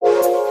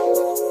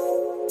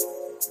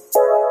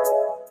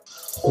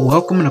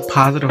Welcome to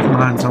Positive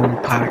Minds Only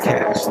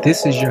Podcast.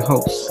 This is your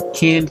host,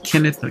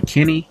 Kenneth, or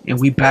Kenny, and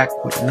we back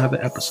with another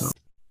episode.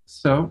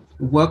 So,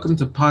 welcome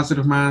to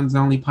Positive Minds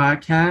Only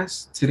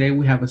Podcast. Today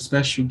we have a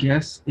special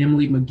guest,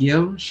 Emily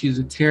McGill. She's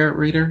a tarot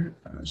reader.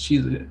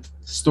 She's a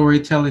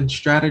storytelling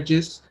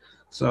strategist.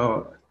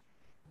 So,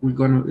 we're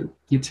going to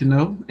get to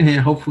know,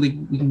 and hopefully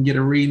we can get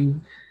a reading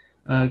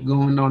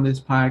going on this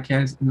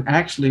podcast. And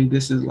actually,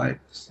 this is like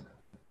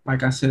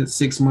I said,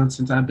 6 months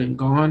since I've been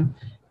gone,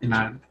 and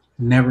I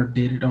never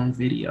did it on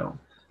video.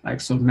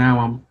 So now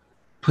I'm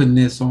putting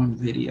this on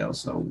video.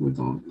 So we're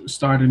going to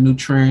start a new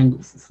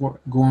trend for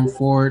going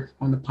forward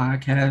on the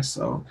podcast.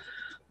 So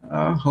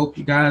hope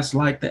you guys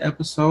like the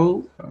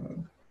episode.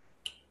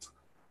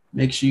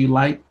 Make sure you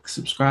like,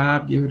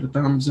 subscribe, give it a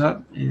thumbs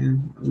up,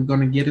 and we're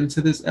going to get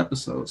into this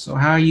episode. So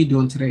how are you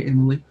doing today,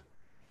 Emily?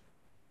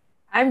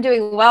 I'm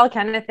doing well,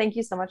 Kenneth. Thank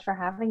you so much for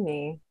having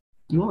me.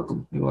 You're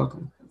welcome. You're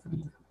welcome.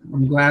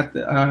 I'm glad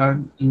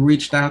that you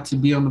reached out to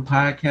be on the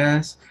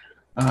podcast.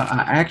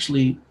 I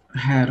actually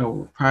had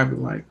probably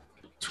like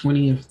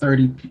 20 or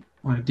 30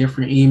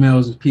 different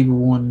emails of people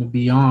wanting to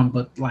be on,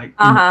 but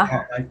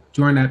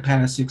during that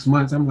past 6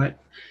 months, I'm like,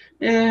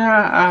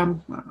 yeah,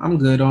 I'm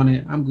good on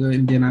it. I'm good.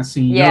 And then I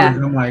see yours,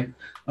 I'm like,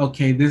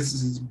 okay, this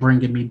is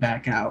bringing me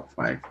back out.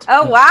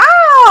 Oh,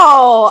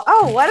 wow.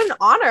 Oh, what an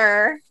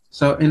honor.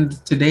 So,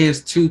 and today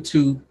is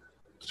 2/2/22.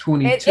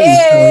 It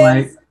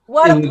is.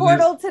 What a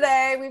portal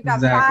today. We've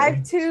got 5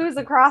 2s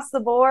across the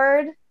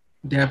board.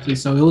 Definitely.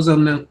 So it was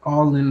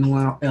all in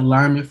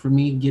alignment for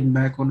me getting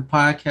back on the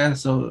podcast.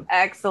 So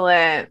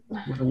excellent.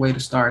 What a way to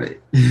start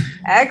it.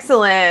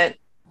 Excellent.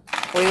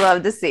 We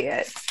love to see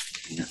it.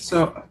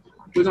 So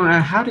we're going to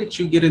ask, how did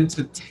you get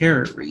into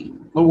tarot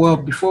reading? Well,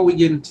 before we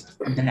get into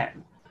that,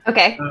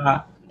 okay.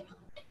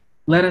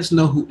 Let us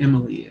know who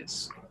Emily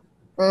is.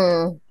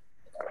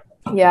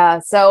 Yeah.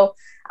 So,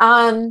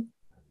 I'm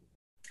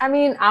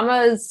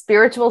a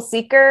spiritual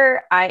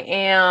seeker. I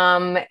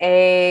am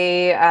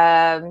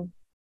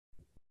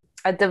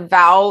a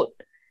devout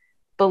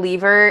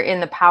believer in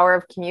the power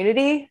of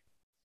community.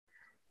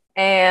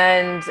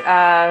 And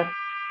I'm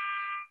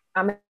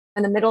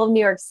in the middle of New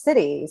York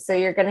City. So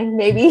you're going to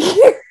maybe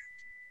hear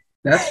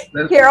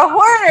a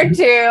horn or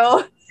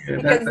two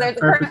because there's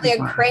currently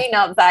a crane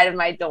outside of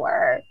my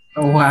door.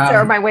 Oh,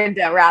 wow. Or my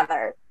window,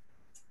 rather.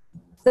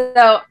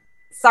 So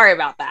sorry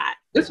about that.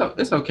 It's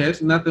okay.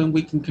 It's nothing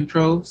we can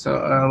control.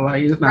 So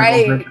it's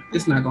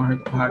not gonna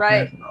hurt the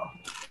podcast at all.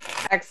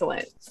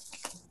 Excellent.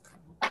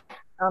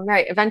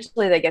 Right.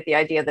 Eventually they get the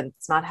idea that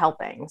it's not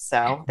helping,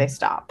 so they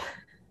stop.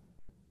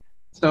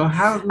 So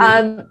how so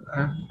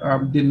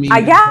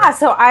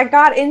I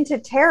got into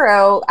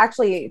tarot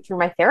actually through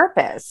my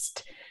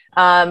therapist.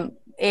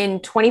 In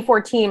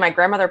 2014, my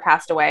grandmother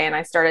passed away and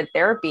I started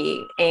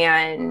therapy,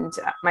 and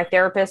my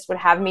therapist would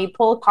have me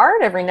pull a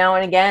card every now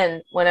and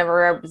again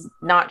whenever I was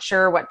not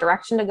sure what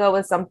direction to go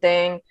with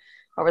something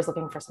or was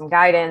looking for some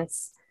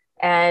guidance.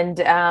 And,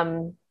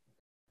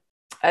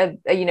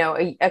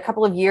 a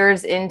couple of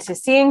years into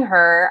seeing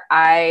her,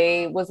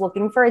 I was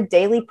looking for a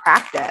daily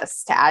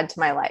practice to add to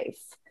my life.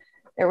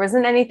 There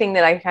wasn't anything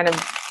that I kind of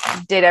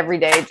did every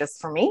day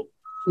just for me.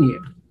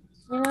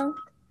 Yeah.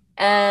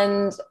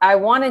 And I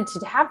wanted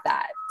to have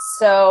that.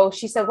 So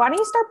she said, why don't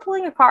you start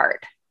pulling a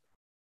card?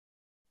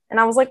 And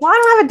I was like, well, I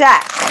don't have a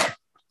deck.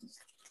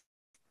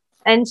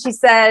 And she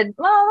said,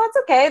 well, that's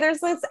okay.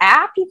 There's this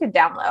app you could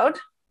download.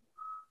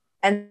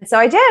 And so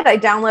I did. I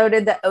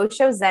downloaded the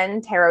Osho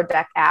Zen Tarot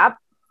Deck app.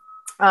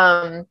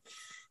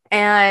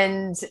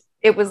 And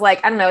it was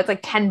like, I don't know, it's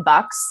like $10,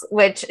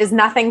 which is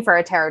nothing for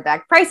a tarot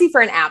deck. Pricey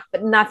for an app,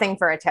 but nothing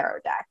for a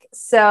tarot deck.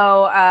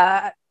 So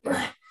I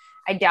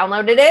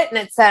downloaded it, and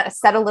it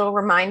set a little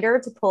reminder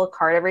to pull a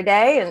card every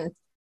day. And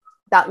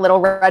that little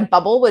red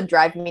bubble would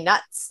drive me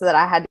nuts that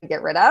I had to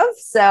get rid of.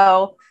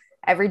 So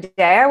every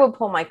day I would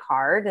pull my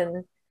card,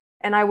 and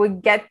I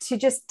would get to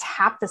just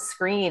tap the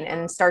screen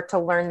and start to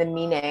learn the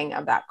meaning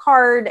of that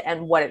card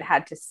and what it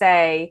had to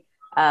say.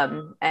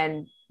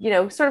 And,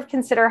 sort of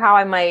consider how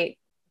I might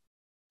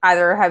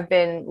either have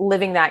been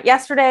living that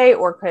yesterday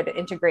or could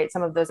integrate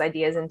some of those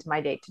ideas into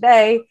my day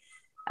today.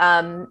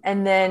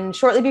 And then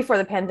shortly before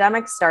the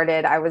pandemic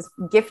started, I was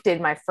gifted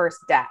my first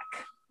deck.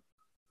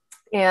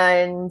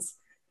 And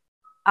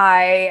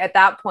at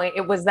that point,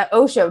 it was the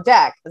Osho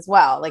deck as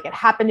well. Like, it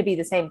happened to be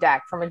the same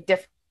deck from a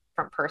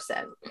different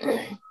person.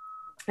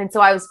 And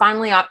so I was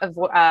finally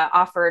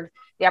offered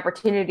the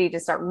opportunity to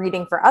start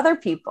reading for other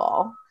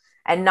people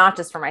and not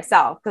just for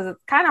myself, because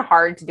it's kind of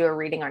hard to do a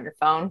reading on your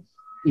phone.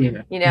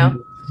 Yeah.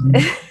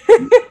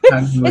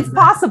 It's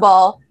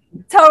possible,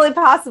 totally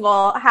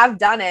possible. I have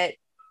done it,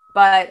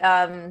 but,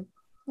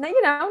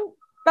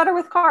 better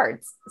with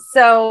cards.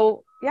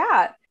 So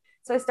yeah.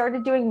 So I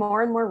started doing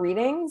more and more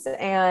readings,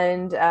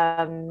 and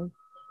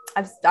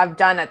I've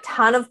done a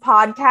ton of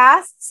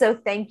podcasts. So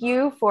thank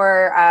you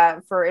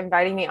for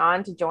inviting me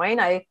on to join.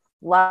 I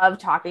love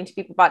talking to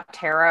people about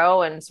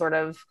tarot and sort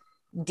of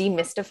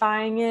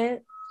demystifying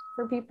it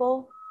for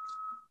people.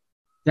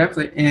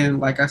 Definitely. And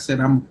like I said,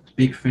 I'm a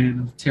big fan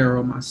of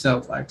tarot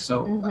myself. Like,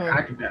 so like, Hmm.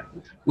 I can.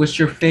 What's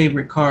your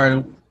favorite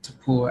card to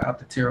pull out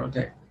the tarot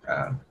deck?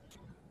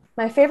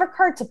 My favorite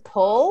card to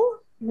pull.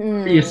 For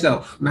Hmm.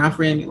 yourself, not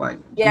for any like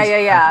Yeah, just. yeah,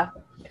 yeah.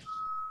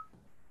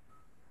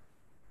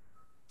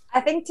 I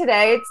think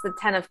today it's the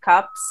Ten of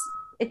Cups.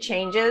 It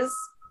changes,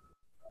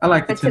 I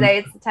like the but ten. today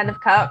it's the Ten of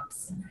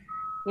Cups.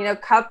 You know,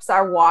 cups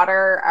are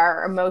water,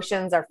 our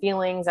emotions, our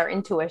feelings, our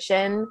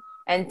intuition,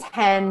 and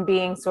 10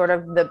 being sort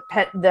of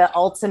the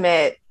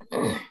ultimate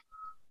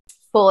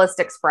fullest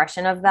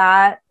expression of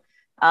that.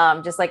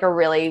 Just like a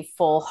really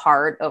full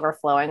heart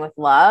overflowing with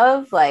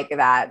love, like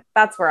that.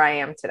 That's where I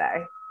am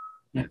today.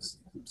 Yes.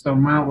 So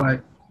my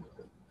like,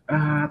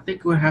 I think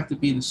it would have to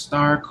be the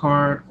star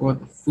card or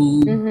the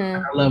fool.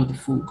 Mm-hmm. I love the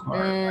fool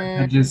card. Like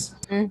I Mm,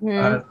 just, mm-hmm.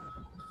 uh,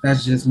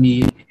 that's just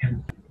me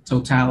in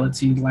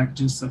totality. Like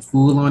just a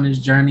fool on his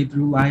journey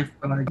through life,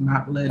 but like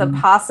not The letting.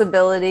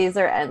 possibilities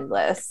are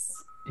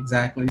endless.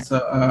 Exactly. So,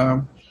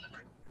 I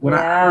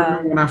Yeah.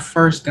 remember when I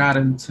first got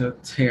into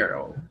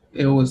tarot,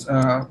 it was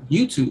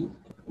YouTube.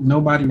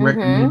 Nobody Mm-hmm.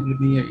 recommended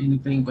me or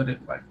anything, but it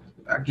like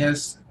I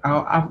guess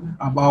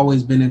I've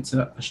always been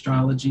into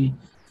astrology,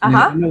 and I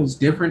Uh-huh. know it's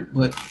different,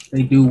 but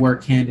they do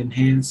work hand in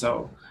hand.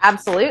 So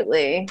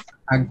Absolutely.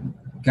 I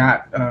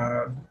got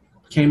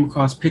came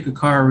across pick a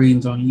card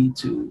readings on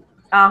YouTube.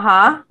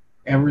 Uh-huh.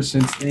 Ever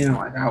since then,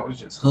 like I was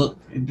just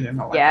hooked, and then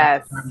I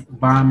Yes. started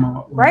buying my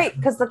like Right,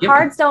 because the get them.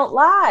 cards don't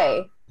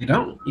lie. They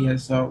don't, yeah.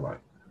 So like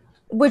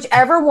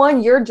Whichever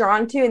one you're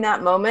drawn to in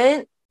that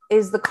moment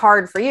is the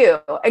card for you.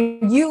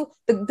 And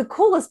the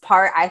coolest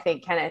part, I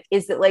think, Kenneth,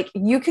 is that like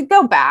you could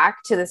go back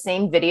to the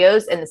same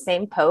videos and the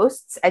same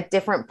posts at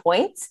different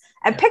points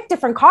and yeah, pick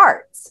different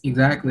cards.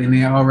 exactly, and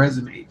they all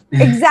resonate.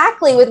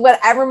 Exactly with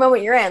whatever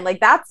moment you're in. Like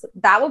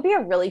that would be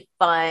a really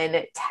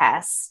fun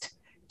test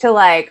to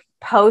like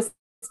post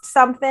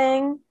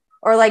something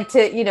or like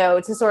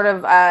to, to sort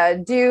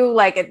of do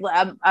like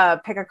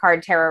a pick a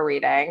card tarot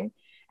reading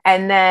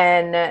and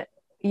then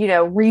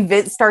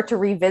start to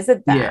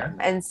revisit Yeah, them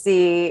and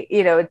see,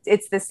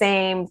 it's the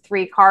same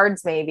three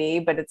cards maybe,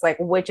 but it's like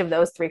which of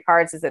those three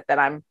cards is it that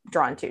I'm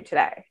drawn to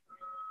today.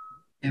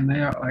 and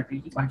they are like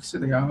you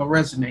said, they all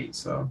resonate.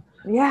 So,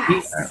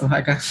 Yes.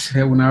 like I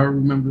said, when I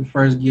remember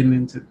first getting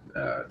into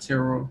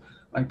tarot,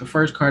 like the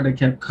first card that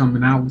kept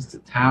coming out was the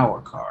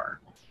Tower card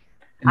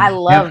and I the Death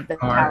love the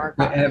card. tower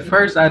But at card.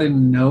 first, I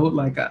didn't know.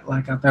 I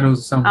thought it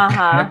was something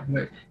Uh-huh. bad.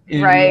 But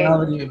in Right.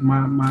 reality,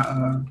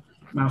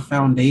 my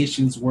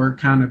foundations were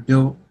kind of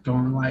built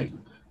on like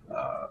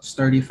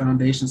sturdy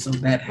foundation, so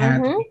that had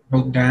to Mm-hmm. be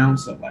broke down.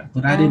 So like,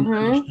 but I didn't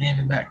Mm-hmm. understand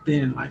it back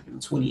then, like in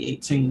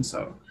 2018.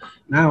 So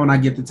now when I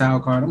get the Tower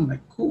card, I'm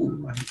like, cool,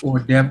 like or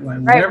Death, like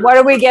Right. whatever. What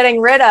are we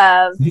getting rid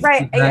of?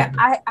 Right. Yeah, Exactly.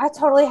 I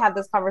totally had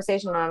this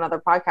conversation on another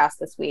podcast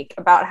this week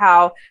about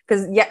how,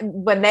 because yeah,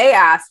 when they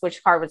asked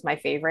which card was my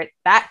favorite,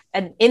 that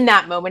and in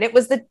that moment it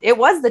was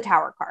the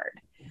tower card.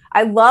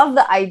 I love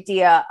the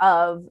idea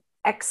of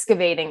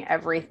excavating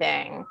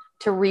everything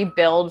to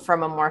rebuild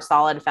from a more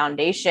solid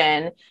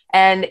foundation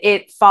and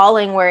it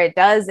falling where it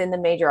does in the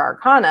major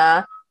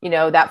arcana,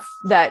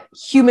 that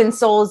human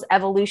soul's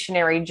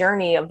evolutionary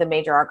journey of the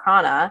major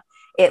arcana,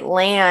 it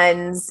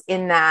lands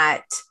in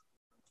that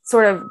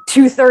sort of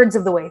 2/3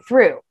 of the way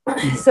through.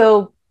 Yeah.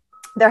 So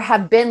there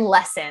have been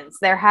lessons,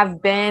 there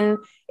have been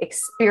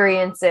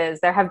experiences,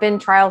 there have been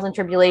trials and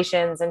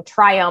tribulations and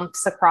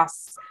triumphs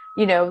across,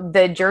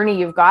 the journey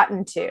you've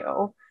gotten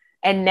to.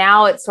 And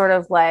now it's sort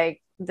of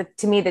like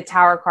to me, the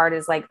tower card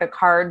is like the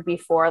card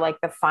before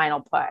like the final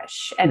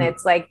push. And Yeah.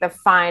 it's like the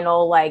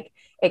final like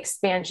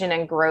expansion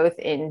and growth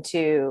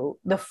into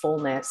the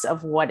fullness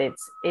of what it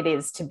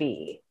is to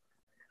be.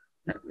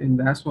 And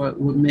that's what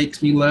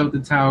makes me love the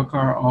Tower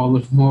card all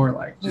the more.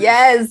 Like just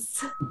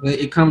Yes.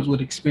 it comes with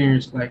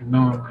experience, like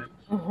knowing like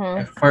Mm-hmm.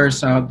 at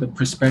first the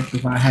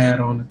perspective I had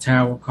on the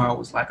Tower card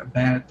was like a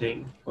bad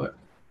thing, but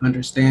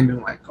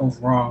understanding like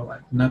overall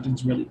like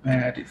nothing's really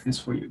bad if it's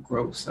for your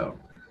growth. So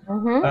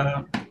Mm-hmm.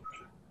 uh,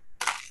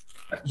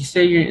 you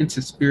say you're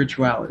into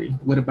spirituality.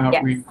 What about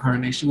Yes.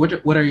 reincarnation?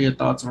 What are your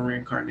thoughts on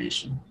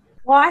reincarnation?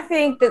 Well, I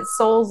think that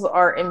souls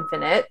are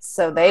infinite,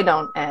 so they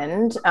don't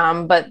end.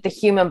 But the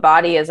human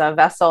body is a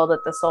vessel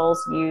that the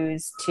souls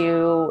use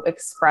to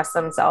express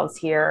themselves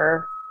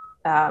here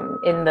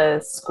in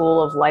the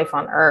school of life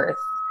on Earth.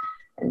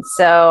 And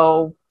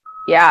so,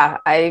 yeah,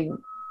 I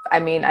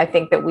mean, I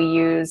think that we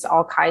use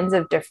all kinds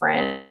of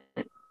different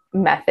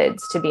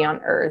methods to be on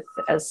Earth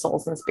as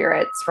souls and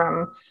spirits,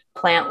 from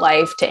plant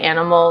life to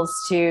animals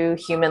to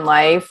human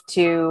life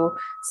to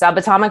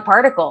subatomic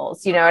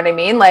particles, you know what I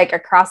mean? Like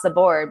across the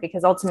board,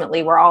 because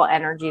ultimately we're all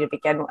energy to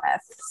begin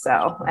with.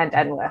 So, and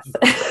end with.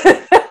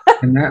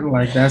 And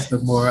that's the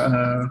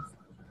more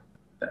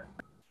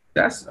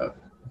that's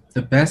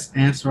the best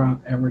answer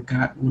I've ever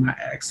got when I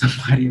ask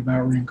somebody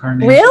about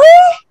reincarnation.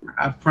 Really?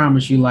 I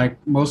promise you, like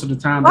most of the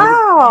time, they like,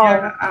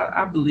 yeah, Wow.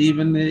 I believe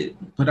in it,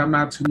 but I'm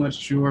not too much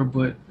sure.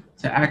 But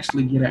to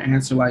actually get an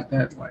answer like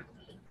that, like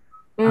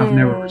I've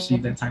never Mm,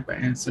 received that type of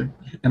answer.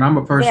 And I'm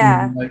a person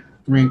yeah. who like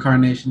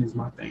reincarnation is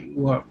my thing.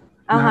 Well,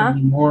 not Uh-huh.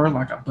 anymore.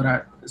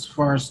 As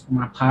far as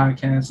my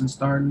podcast and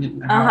starting it,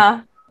 and how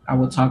Uh-huh. I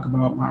would talk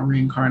about my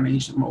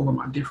reincarnation or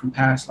my different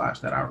past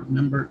lives that I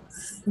remember.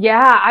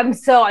 Yeah,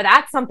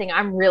 that's something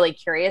I'm really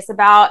curious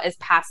about is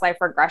past life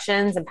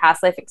regressions and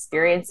past life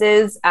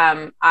experiences.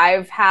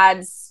 I've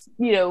had,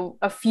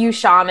 a few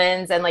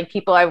shamans and like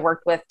people I've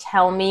worked with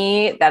tell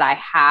me that I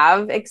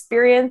have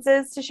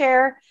experiences to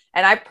share.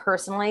 And I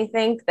personally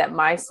think that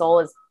my soul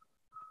is,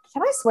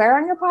 can I swear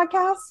on your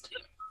podcast?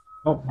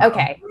 Oh,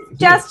 Okay,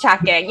 just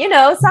checking.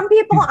 Some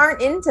people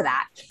aren't into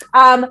that.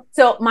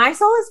 So my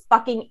soul is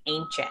fucking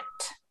ancient.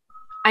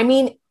 I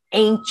mean,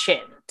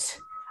 ancient.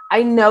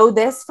 I know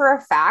this for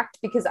a fact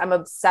because I'm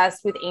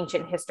obsessed with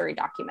ancient history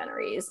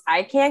documentaries.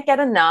 I can't get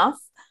enough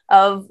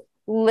of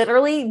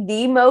literally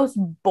the most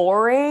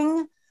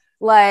boring,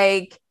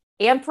 like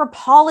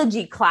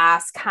anthropology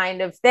class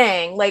kind of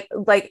thing. Like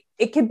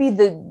it could be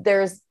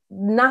there's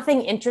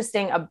nothing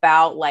interesting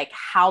about like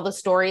how the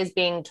story is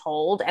being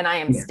told, and I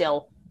am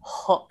still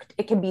hooked.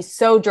 It can be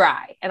so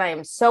dry, and I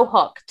am so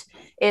hooked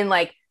in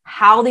like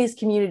how these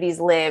communities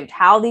lived,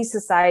 how these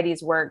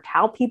societies worked,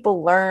 how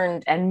people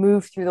learned and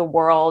moved through the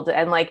world.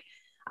 And like,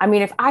 I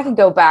mean, if I could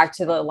go back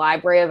to the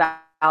Library of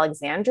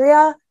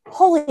Alexandria,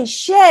 holy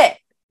shit,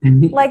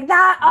 like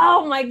that.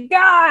 Oh my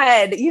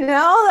God.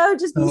 That would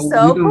just be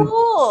so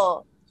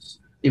cool.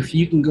 If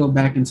you can go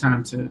back in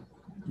time to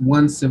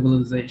one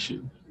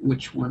civilization,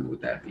 which one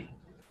would that be?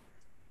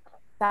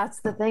 That's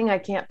the thing. I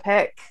can't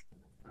pick.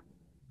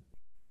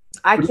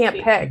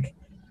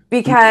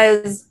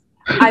 Because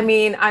I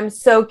mean, I'm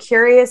so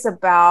curious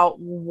about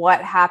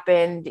what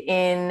happened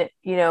in,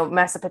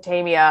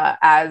 Mesopotamia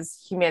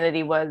as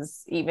humanity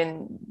was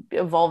even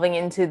evolving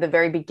into the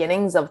very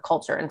beginnings of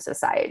culture and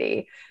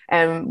society.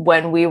 And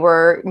when we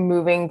were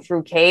moving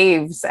through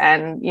caves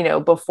and,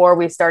 before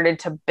we started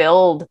to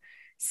build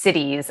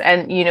cities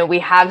and, we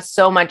have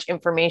so much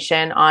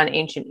information on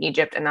ancient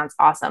Egypt, and that's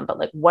awesome. But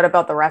like, what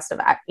about the rest of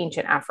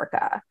ancient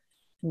Africa?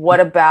 What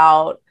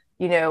about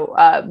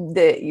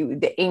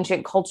the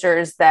ancient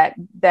cultures that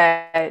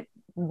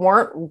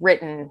weren't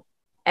written,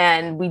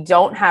 and we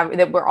don't have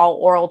that, we're all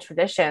oral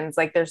traditions.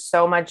 Like there's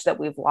so much that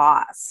we've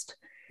lost.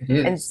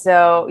 And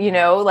so,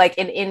 like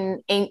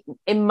in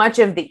much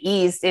of the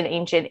East, in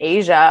ancient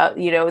Asia,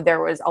 there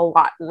was a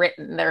lot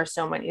written. There are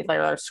so many,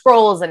 there are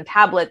scrolls and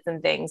tablets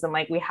and things. And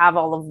like, we have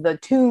all of the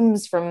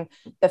tombs from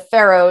the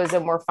pharaohs,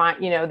 and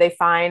they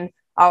find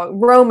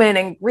Roman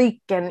and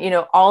Greek and,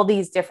 all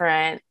these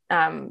different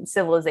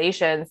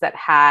civilizations that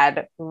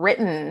had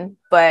written,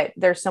 but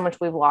there's so much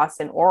we've lost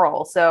in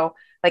oral. So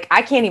like,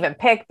 I can't even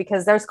pick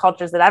because there's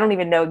cultures that I don't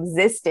even know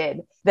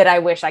existed that I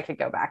wish I could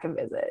go back and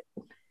visit.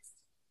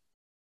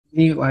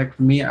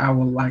 For me, I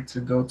would like to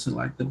go to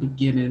like the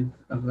beginning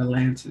of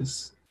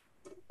Atlantis.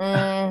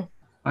 Like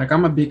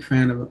I'm a big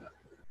fan of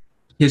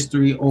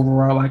history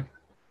overall. Like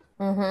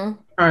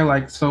probably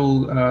like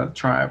soul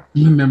tribe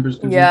members.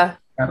 Yeah,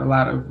 got a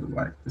lot of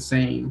like the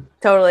same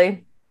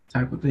totally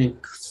type of thing.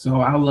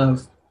 So I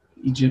love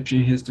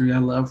Egyptian history. I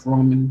love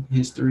Roman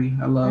history.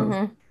 I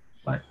love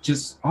like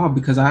just all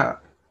because I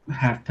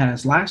have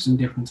past lives in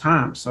different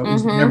times. So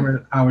it's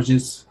never I was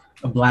just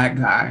a black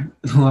guy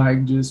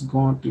like just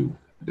going through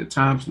the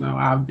times. Now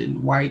I've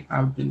been white,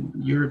 I've been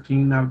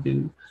European, I've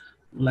been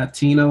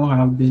Latino,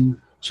 I've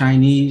been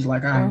Chinese.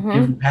 Like I have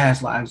different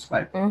past lives,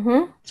 like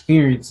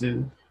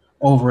experiencing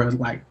over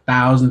like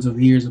thousands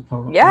of years of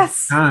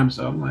time.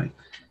 So I'm like,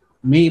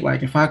 me,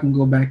 like if I can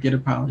go back, it'll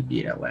probably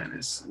be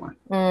Atlantis,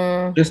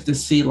 like just to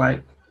see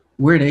like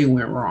where they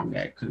went wrong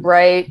at, cause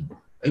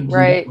it blew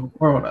the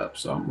world up.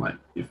 So I'm like,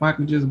 if I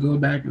can just go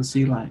back and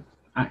see like,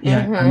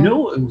 I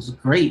know it was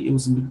great, it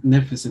was a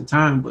magnificent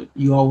time, but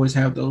you always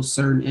have those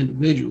certain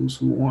individuals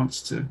who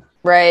wants to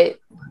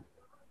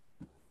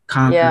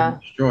conquer and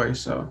destroy.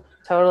 So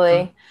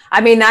totally. I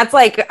mean, that's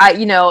like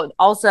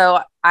also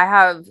I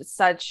have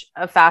such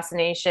a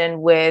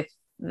fascination with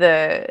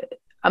the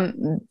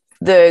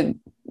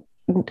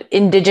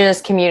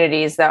indigenous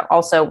communities that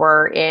also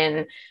were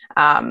in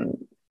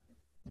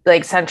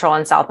like Central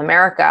and South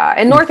America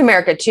and North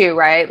America too,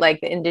 right?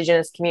 Like the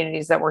indigenous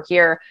communities that were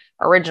here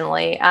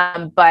originally.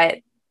 But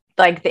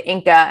like the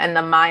Inca and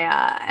the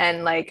Maya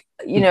and like,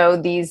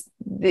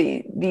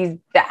 the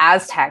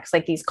Aztecs,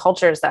 like these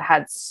cultures that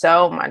had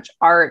so much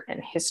art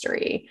and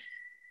history.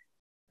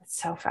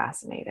 It's so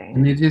fascinating.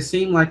 And it just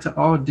seemed like to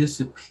all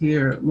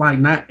disappear, like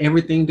not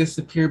everything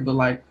disappeared, but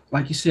like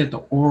you said, the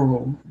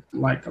oral,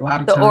 like a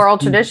lot of the oral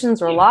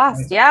traditions were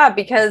lost.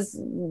 Because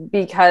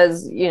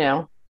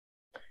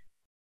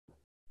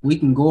we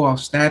can go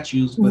off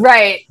statues, but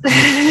right.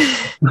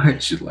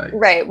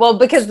 Right. Well,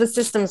 because the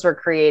systems were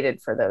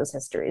created for those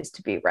histories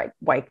to be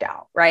wiped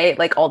out, right?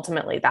 Like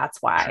ultimately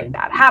that's why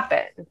that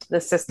happened.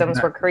 The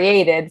systems were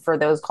created for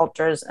those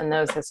cultures and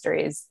those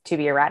histories to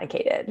be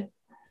eradicated.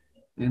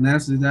 And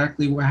that's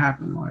exactly what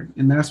happened. Like,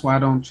 and that's why I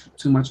don't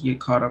too much get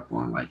caught up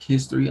on like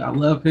history. I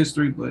love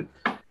history, but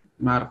I'm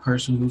not a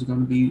person who's going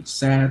to be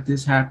sad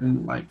this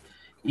happened. Like,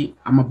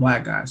 I'm a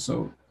black guy,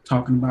 so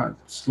talking about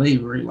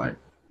slavery, like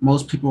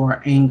most people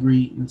are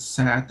angry and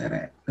sad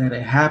that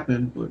it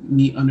happened, but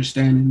me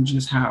understanding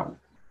just how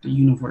the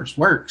universe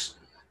works,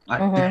 like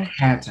that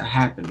Mm-hmm. had to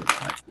happen.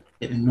 Like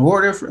in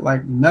order for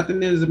like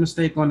nothing is a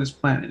mistake on this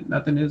planet.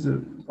 Nothing is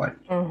a like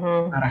Mm-hmm.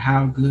 no matter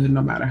how good,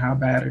 no matter how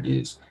bad it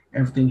is,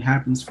 everything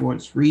happens for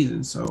its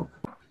reason. So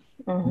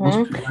most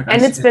Mm-hmm. people, like I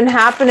And it's said, been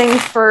happening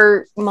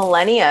for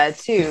millennia it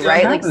too, still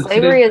right? Like happens to this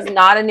slavery is day.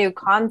 not a new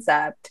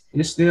concept.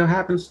 It still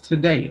happens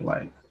today.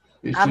 Like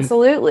it's just,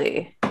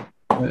 Absolutely.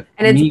 but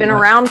And it's me, been like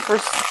around for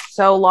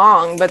so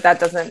long, but that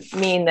doesn't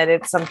mean that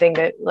it's something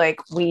that like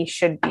we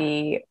should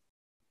be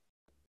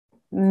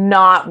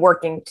not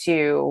working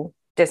to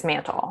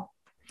dismantle.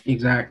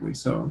 exactly.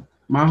 So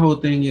my whole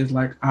thing is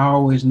like I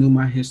always knew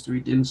my history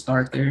didn't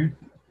start there,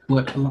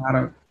 but a lot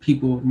of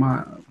people of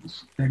my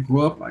that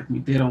grew up like me,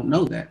 they don't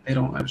know that. They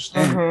don't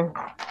understand.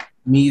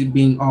 Mm-hmm. Me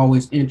being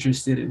always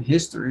interested in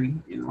history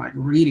and like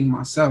reading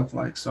myself,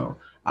 like so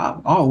I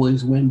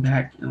always went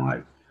back and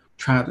like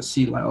tried to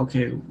see like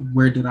okay,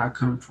 where did I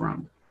come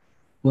from?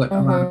 But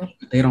a lot of Mm-hmm.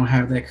 people they don't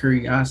have that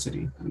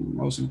curiosity. And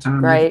most of the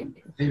time Right.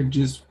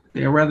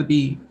 they'd rather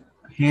be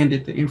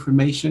handed the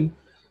information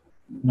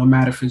no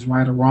matter if it's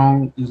right or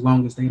wrong, as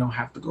long as they don't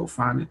have to go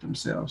find it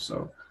themselves.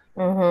 So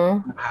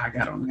Mm-hmm. I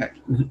got on that.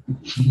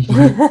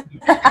 But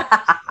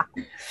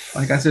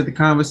like I said, the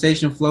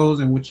conversation flows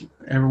in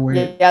whichever way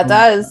it Yeah, it goes.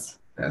 does.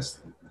 That's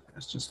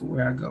that's just the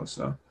way I go.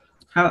 So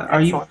how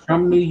are you Excellent.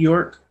 from New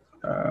York?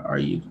 Are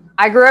you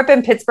I grew up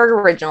in Pittsburgh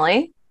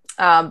originally,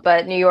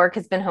 but New York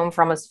has been home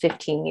for almost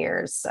 15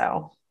 years.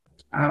 So,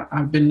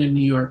 I've been to New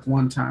York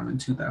one time in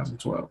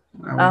 2012.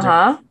 uh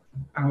huh.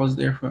 I was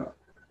there for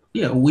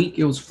yeah a week.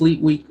 It was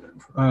Fleet Week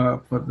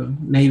for the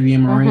Navy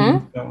and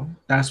Marines. Mm-hmm. So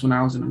that's when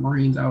I was in the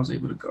Marines. I was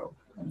able to go.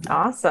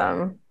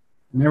 Awesome.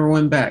 Never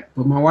went back.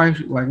 But my wife,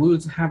 like we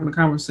was having a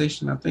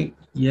conversation, I think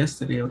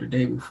yesterday or the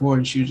day before,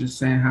 and she was just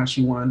saying how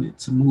she wanted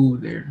to move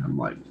there. I'm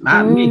like,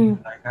 not me.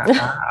 Mm.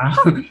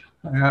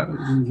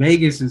 Like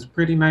Vegas is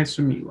pretty nice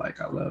for me. Like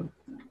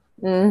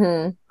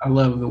Mm-hmm. I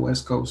love the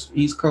West Coast,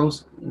 East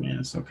Coast. Yeah,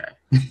 it's okay.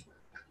 But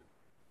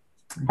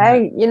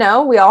Hey,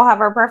 we all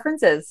have our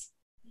preferences.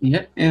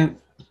 yeah, and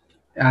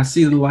I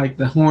see like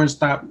the horn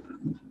stop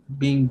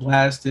being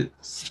blasted,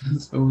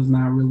 so it was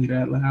not really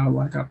that loud.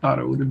 Like I thought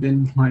it would have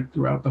been like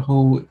throughout the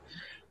whole.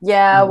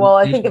 Yeah, well,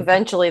 I think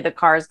eventually the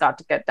cars got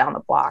to get down the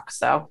block.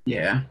 So,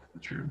 Yeah,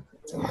 true.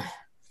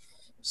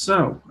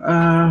 So,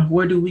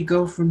 where do we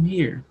go from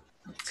here?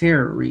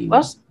 Tarot well,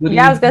 readings. What do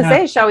yeah, I you was going to have?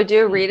 say, shall we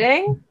do a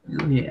reading?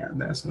 Yeah,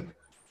 that's what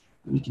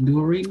we can do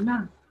a reading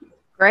now.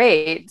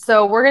 Great.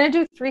 So, we're going to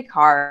do 3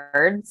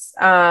 cards.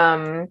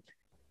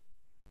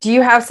 Do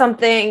you have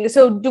something?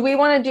 So, do we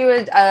want to do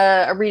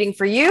a reading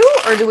for you,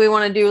 or do we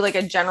want to do like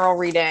a general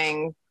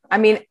reading? I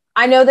mean,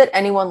 I know that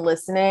anyone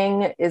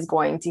listening is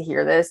going to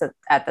hear this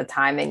at the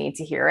time they need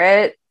to hear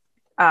it.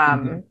 Mhm.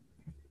 Um,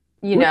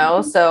 We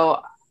can,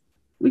 so,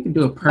 we can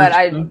do a but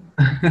I, personal.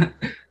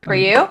 for Like,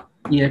 you,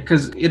 yeah,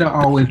 because it'll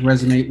always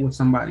resonate with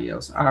somebody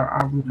else.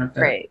 I'll learn that.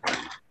 great.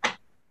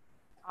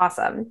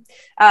 Awesome.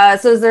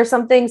 So, is there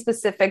something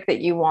specific that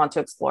you want to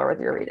explore with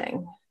your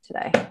reading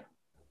today?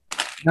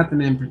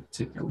 Nothing in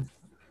particular.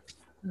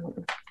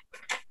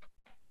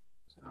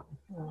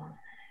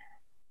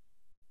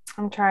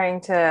 I'm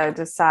trying to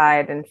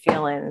decide and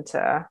feel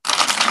into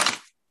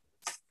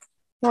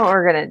what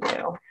we're going to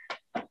do.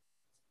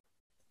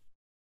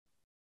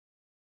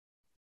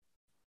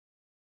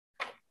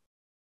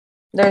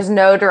 There's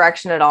no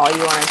direction at all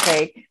you want to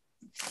take.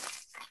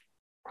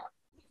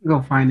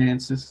 Go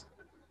finances,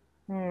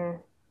 Hmm.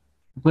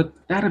 but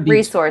that'll be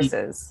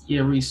Resources.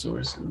 Yeah,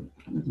 resources.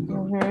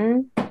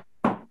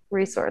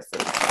 Resources.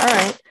 All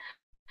right.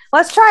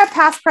 Let's try a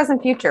past,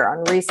 present, future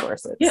on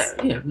resources. Yeah,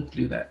 we can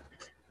do that.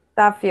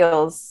 That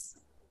feels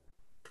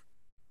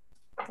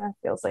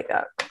like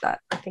that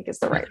I think is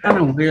the right Kind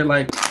of weird,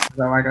 like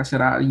I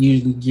said, I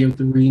usually give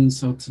the reading,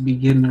 so to be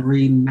getting the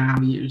reading now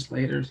years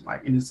later, it's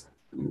like, and it's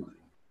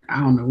I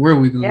don't know where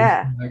we go.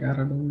 Yeah. Like I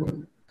don't know what,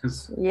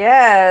 because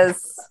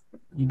yes.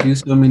 you do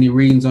so many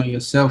readings on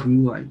yourself,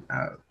 and you like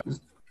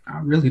I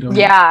really don't.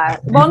 Yeah.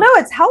 Know. Well, no,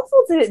 it's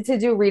helpful to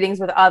do readings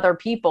with other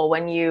people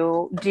when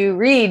you do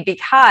read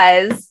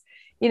because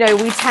we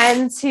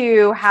tend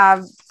to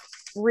have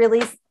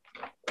really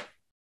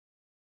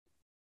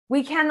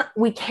we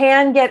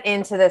can get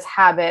into this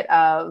habit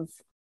of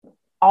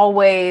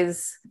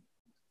always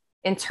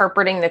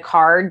interpreting the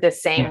card the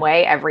same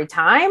way every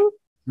time.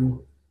 Mm-hmm.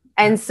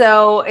 And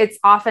so it's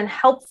often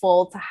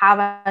helpful to have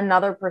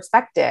another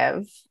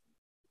perspective.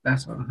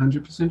 That's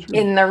 100% true.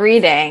 In the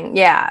reading.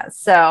 Yeah.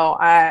 So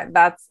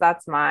that's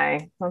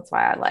why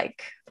I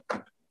like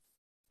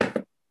to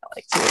do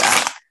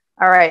that.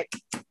 All right.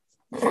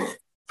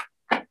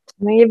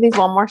 I'm gonna give these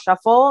one more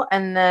shuffle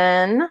and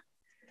then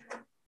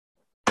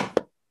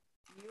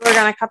we're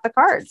gonna cut the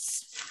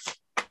cards.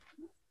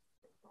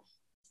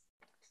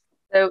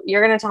 So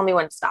you're gonna tell me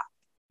when to stop.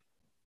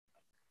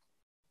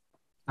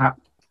 Stop.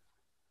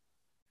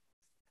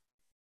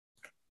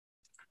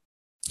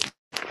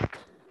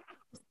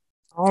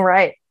 All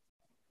right.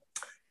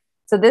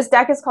 So this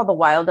deck is called The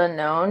Wild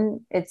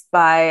Unknown. It's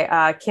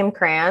by Kim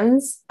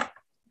Kranz,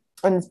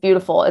 and it's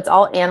beautiful. It's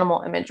all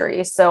animal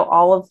imagery. So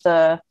all of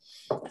the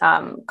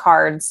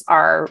cards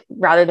are,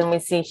 rather than we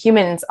see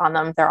humans on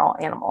them, they're all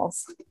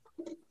animals.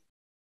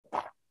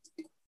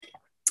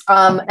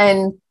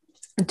 And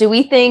do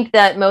we think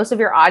that most of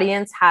your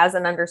audience has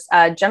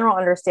a general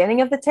understanding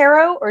of the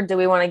tarot, or do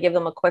we want to give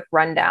them a quick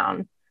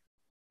rundown?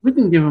 We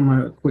can give them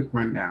a quick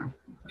rundown.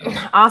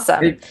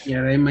 Awesome.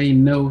 They may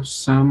know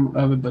some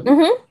of it, but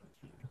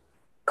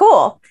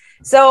cool.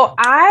 So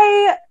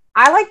I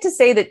like to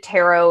say that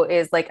tarot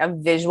is like a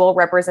visual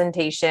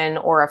representation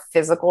or a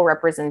physical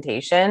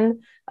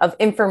representation of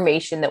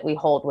information that we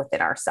hold within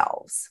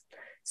ourselves.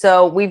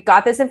 So we've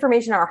got this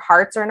information in our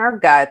hearts or in our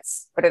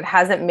guts, but it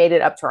hasn't made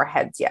it up to our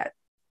heads yet.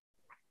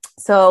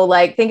 So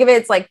like, think of it,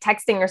 it's like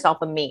texting yourself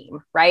a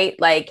meme, right?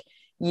 Like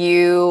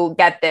you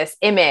get this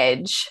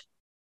image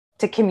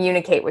to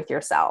communicate with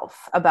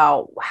yourself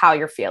about how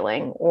you're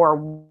feeling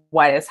or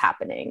what is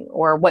happening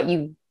or what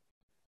you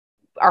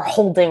are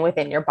holding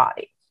within your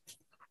body.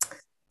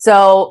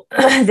 So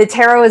the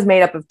tarot is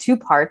made up of two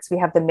parts. We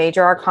have the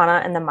major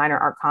arcana and the minor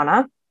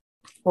arcana,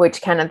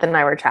 which Kenneth and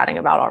I were chatting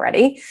about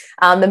already.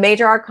 The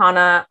major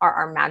arcana are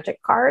our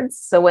magic cards.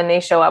 So when they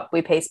show up,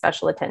 we pay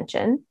special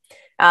attention.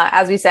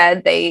 As we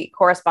said, they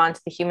correspond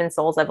to the human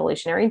soul's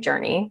evolutionary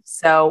journey.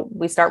 So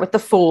we start with the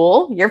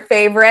Fool, your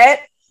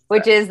favorite,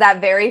 which is that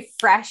very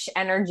fresh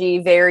energy,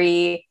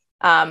 very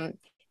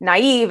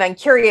naive and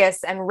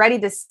curious and ready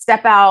to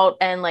step out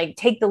and like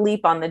take the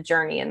leap on the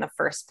journey in the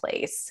first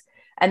place.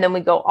 And then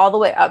we go all the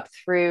way up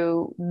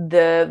through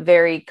the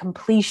very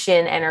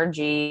completion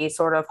energy,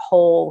 sort of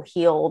whole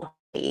healed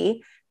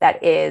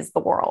that is the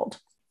world.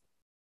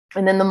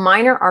 And then the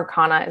minor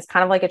arcana is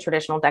kind of like a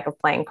traditional deck of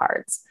playing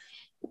cards.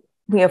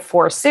 We have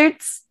 4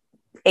 suits,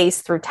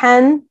 ace through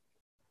 10,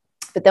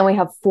 but then we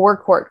have 4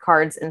 court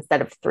cards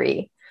instead of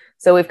 3.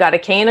 So we've got a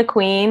king and a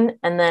queen,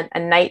 and then a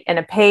knight and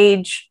a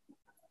page.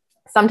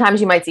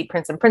 Sometimes you might see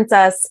prince and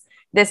princess.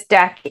 This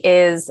deck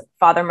is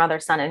father,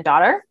 mother, son, and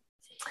daughter.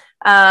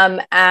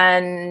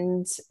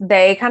 And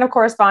they kind of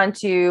correspond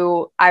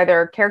to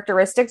either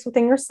characteristics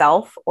within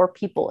yourself or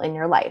people in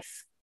your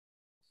life.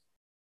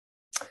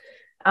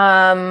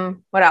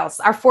 What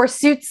else? Our 4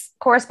 suits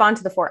correspond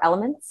to the 4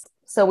 elements.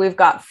 So we've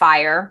got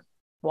fire,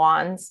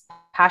 wands,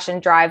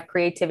 passion, drive,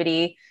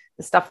 creativity,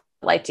 the stuff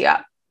that lights you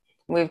up.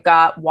 We've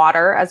got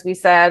water, as we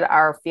said,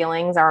 our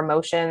feelings, our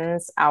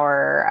emotions,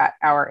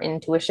 our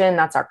intuition,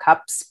 that's our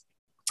cups.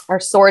 Our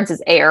swords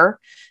is air.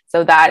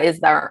 So that is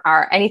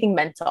our anything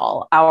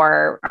mental,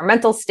 our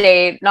mental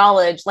state,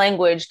 knowledge,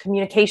 language,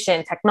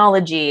 communication,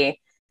 technology,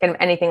 kind of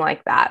anything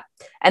like that.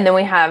 And then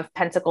we have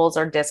pentacles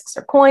or discs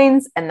or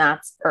coins, and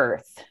that's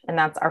earth. And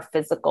that's our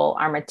physical,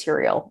 our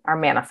material, our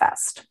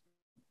manifest.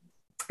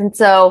 And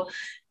so,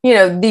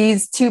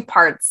 these 2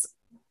 parts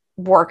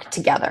work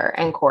together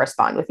and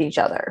correspond with each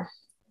other.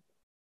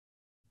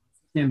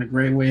 And a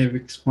great way of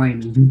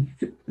explaining.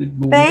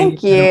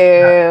 Thank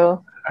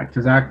you.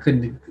 Because I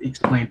couldn't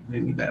explain it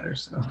any better.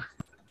 So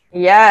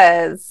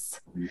yes.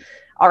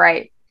 All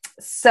right.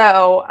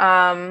 So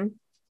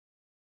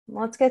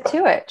let's get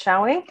to it,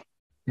 shall we?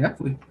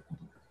 Definitely.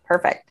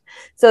 Perfect.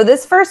 So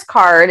this first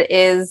card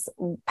is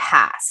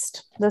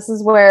past. This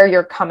is where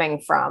you're coming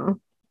from.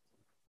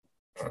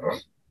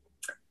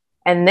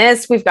 And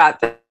this, we've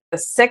got the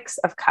 6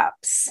 of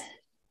Cups.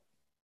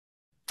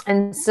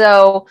 And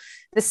so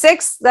the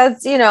 6,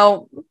 that's,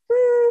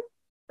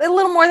 a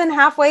little more than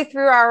halfway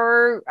through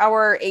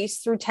our ace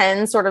through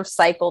 10 sort of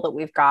cycle that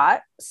we've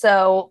got.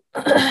 So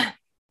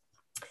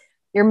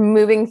you're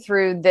moving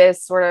through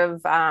this sort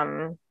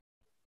of,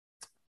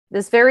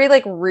 this very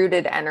like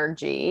rooted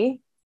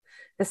energy.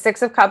 The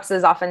 6 of Cups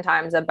is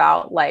oftentimes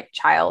about like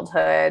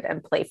childhood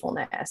and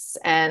playfulness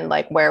and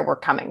like where we're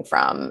coming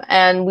from.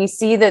 And we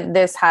see that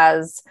this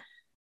has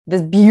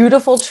this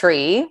beautiful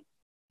tree,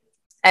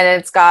 and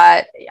it's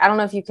got, I don't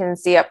know if you can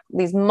see up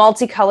these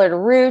multicolored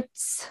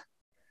roots.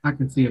 I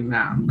can see them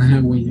now.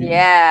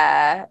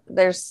 Yeah,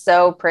 they're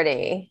so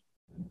pretty.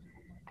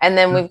 And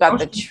then we've got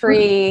the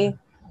tree.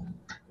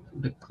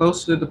 The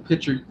closer the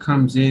picture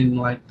comes in,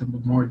 like the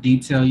more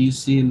detail you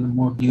see and the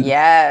more beautiful.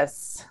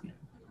 Yes.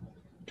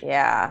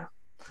 Yeah.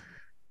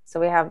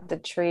 So we have the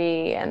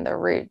tree and the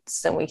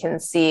roots, and we can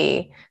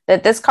see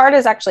that this card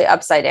is actually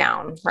upside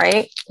down,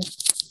 right?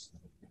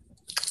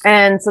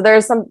 And so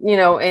there's some,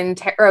 in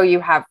tarot, you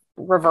have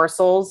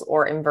reversals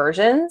or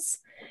inversions.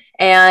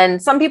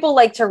 And some people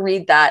like to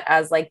read that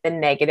as like the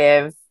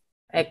negative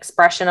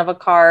expression of a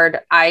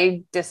card.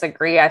 I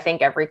disagree. I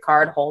think every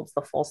card holds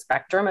the full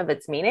spectrum of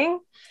its meaning.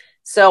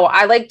 So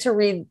I like to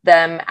read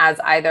them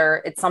as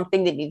either it's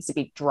something that needs to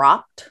be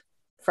dropped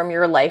from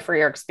your life or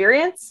your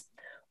experience,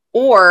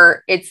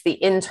 or it's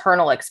the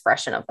internal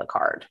expression of the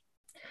card.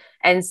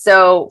 And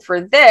so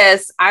for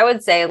this, I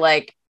would say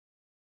like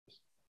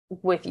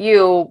with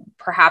you,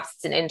 perhaps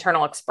it's an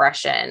internal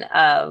expression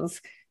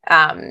of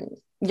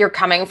you're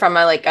coming from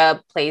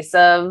a place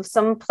of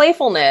some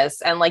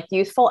playfulness and like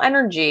youthful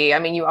energy. I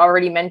mean, you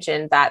already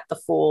mentioned that the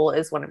Fool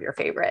is one of your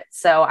favorites.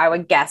 So I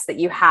would guess that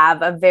you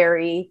have a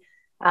very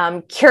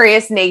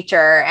curious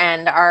nature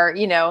and are,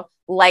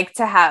 like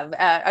to have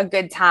a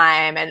good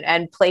time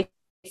and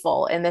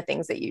playful in the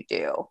things that you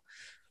do.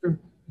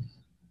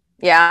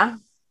 Yeah.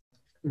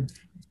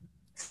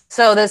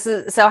 So is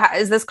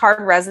this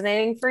card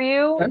resonating for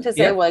you to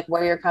say like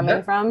where you're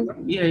coming from?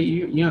 Yeah,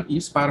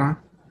 you spot on.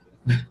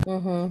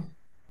 Mm-hmm.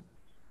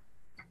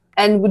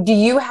 And do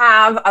you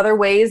have other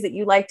ways that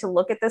you like to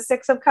look at the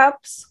Six of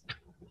Cups?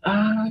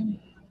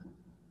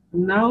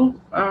 No.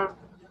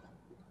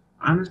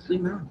 Honestly,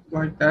 no.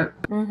 Like that.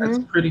 Mm-hmm. That's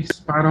pretty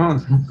spot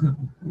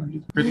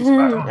on. Pretty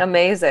spot on.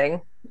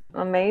 Amazing.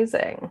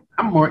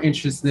 I'm more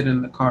interested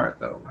in the card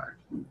though. Like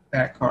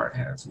that card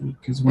has me,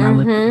 because when I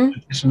look at the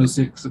traditional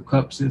Six of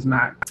Cups, it's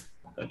not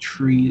a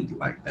tree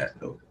like that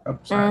though.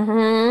 Upside.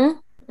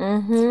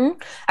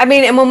 I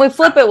mean, and when we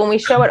flip it, when we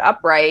show it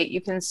upright,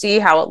 you can see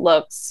how it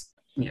looks.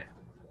 Yeah.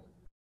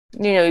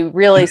 You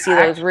really see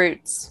those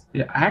roots.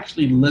 Yeah, I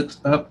actually looked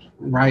up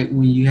right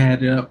when you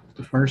had it up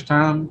the first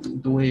time,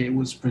 the way it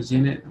was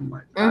presented. I'm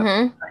like,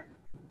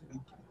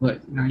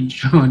 but now you're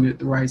showing it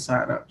the right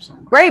side up. So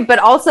right, but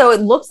also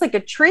it looks like a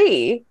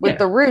tree with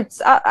the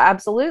roots.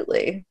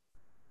 Absolutely.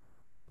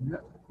 Yeah.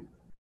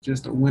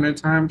 Just a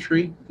wintertime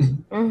tree.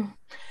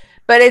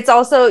 But it's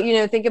also,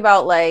 think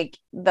about like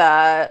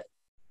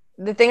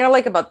the thing I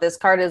like about this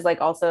card is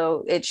like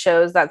also it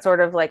shows that sort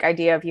of like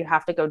idea of you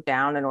have to go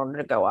down in order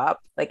to go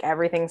up. Like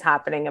everything's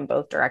happening in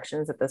both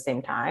directions at the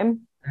same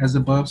time. As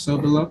above, so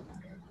below.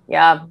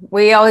 Yeah,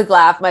 we always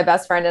laugh. My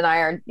best friend and I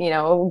are,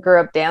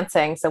 grew up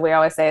dancing. So we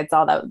always say it's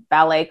all that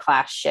ballet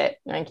class shit.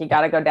 Like you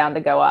got to go down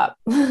to go up.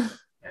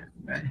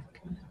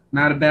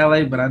 Not a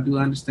ballet, but I do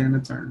understand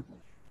the term.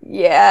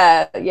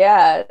 Yeah.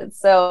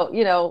 So,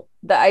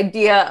 the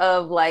idea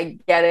of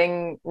like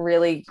getting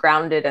really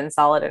grounded and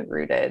solid and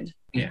rooted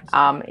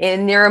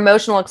in your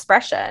emotional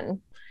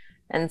expression.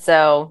 And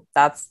so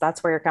that's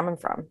where you're coming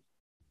from.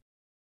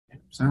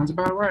 Sounds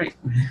about right.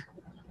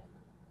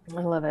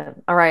 I love it.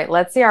 All right,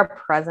 let's see our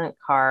present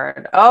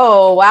card.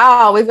 Oh,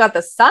 wow. We've got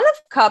the Son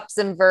of Cups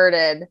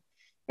inverted.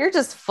 You're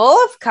just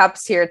full of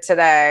cups here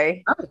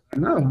today.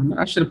 No,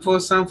 I should have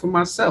pulled some for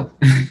myself.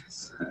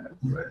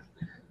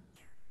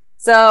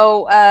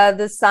 So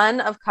the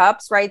Son of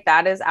Cups, right?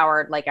 That is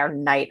our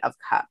Knight of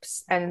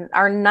Cups. And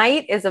our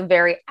Knight is a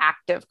very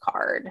active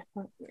card,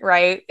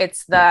 right?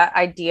 It's the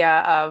idea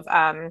of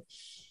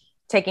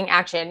taking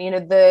action.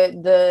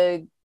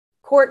 The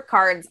court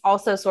cards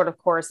also sort of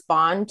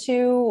correspond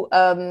to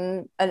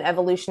an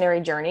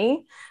evolutionary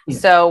journey. Yeah.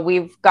 So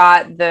we've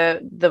got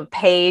the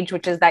Page,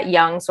 which is that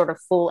young sort of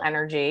Fool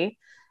energy.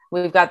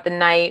 We've got the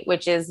Knight,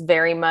 which is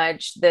very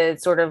much the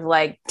sort of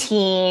like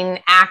teen,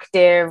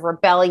 active,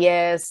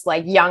 rebellious,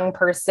 like young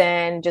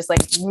person, just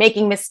like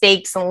making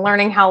mistakes and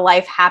learning how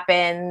life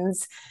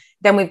happens.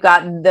 Then we've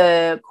got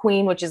the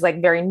Queen, which is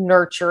like very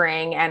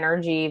nurturing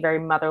energy, very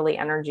motherly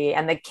energy.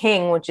 And the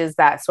King, which is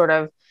that sort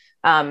of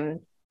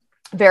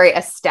very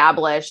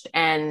established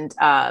and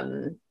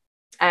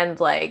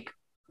like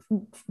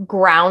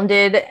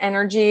grounded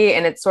energy.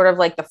 And it's sort of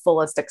like the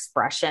fullest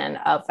expression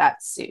of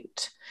that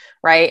suit.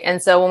 Right.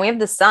 And so when we have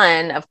the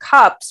Son of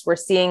Cups, we're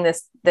seeing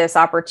this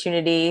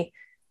opportunity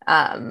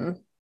to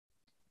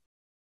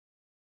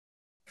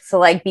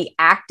like be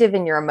active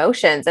in your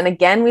emotions. And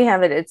again, we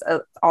have it's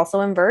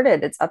also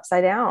inverted. It's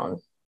upside down.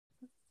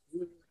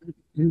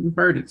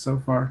 Inverted so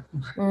far.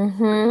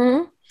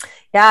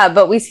 Yeah,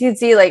 but we can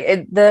see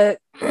like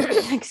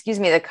excuse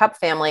me, the Cup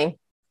family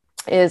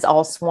is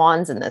all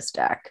swans in this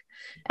deck.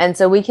 And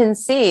so we can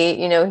see,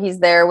 he's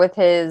there with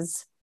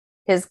his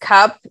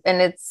cup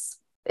and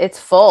it's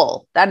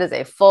full. That is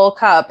a full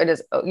cup. It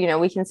is,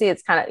 we can see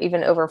it's kind of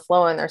even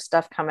overflowing. There's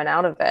stuff coming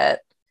out of it.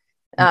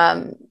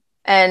 And,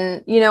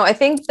 I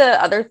think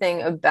the other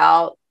thing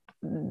about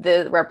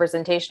the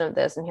representation of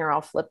this, and here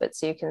I'll flip it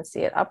so you can see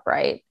it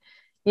upright,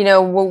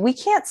 we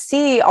can't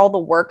see all the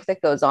work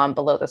that goes on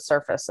below the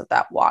surface of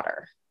that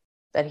water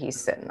that he's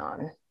sitting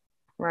on,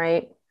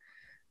 right?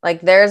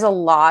 Like there's a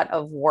lot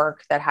of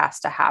work that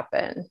has to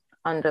happen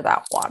under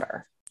that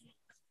water.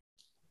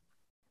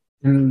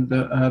 And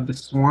the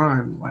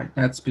swan, like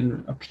that's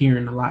been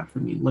appearing a lot for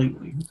me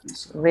lately.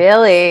 So.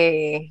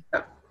 Really?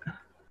 Yep.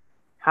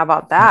 How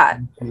about that?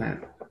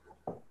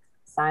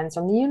 Signs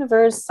from the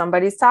universe.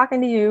 Somebody's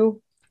talking to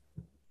you.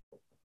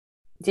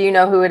 Do you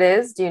know who it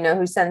is? Do you know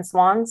who sends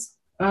swans?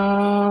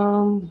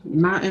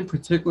 Not in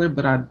particular,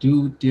 but I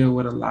do deal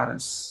with a lot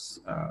of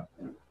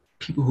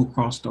people who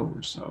crossed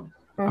over. So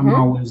I'm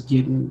always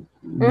getting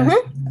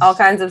all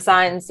kinds of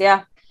signs.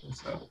 Yeah.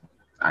 So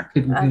I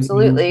couldn't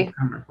absolutely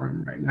coming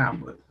from right now,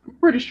 but I'm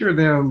pretty sure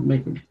they'll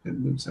make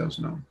themselves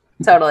known.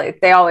 Totally,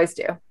 they always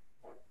do.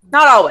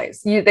 Not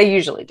always. They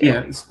usually do.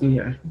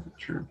 Yeah,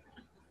 true.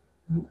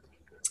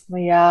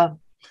 Well, yeah,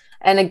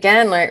 and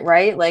again,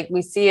 right, like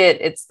we see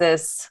it. It's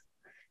this.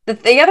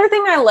 The other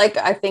thing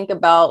I think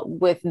about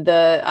with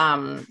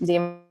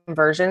the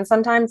inversion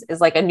sometimes is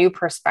like a new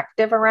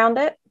perspective around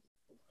it.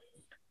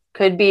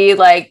 Could be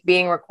like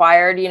being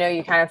required. You know,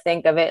 you kind of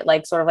think of it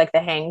like sort of like the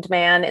Hanged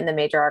Man in the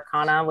Major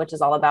Arcana, which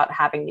is all about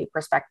having new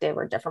perspective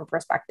or different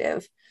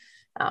perspective.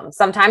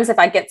 Sometimes if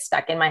I get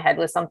stuck in my head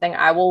with something,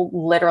 I will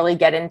literally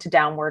get into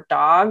Downward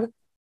Dog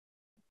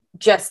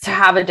just to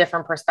have a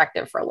different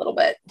perspective for a little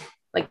bit,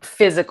 like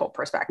physical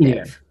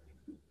perspective.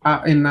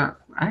 Yeah.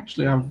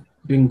 Actually, I've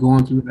been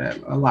going through that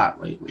a lot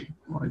lately,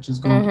 like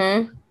just going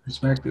through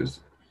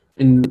perspectives.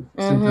 And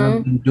since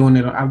I've been doing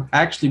it, I've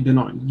actually been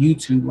on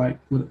YouTube, like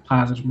with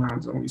Positive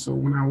Minds Only. So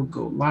when I would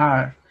go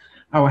live,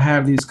 I would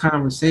have these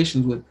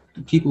conversations with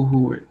the people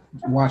who were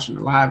watching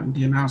the live, and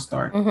then I'll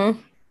start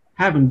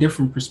having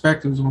different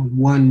perspectives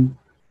on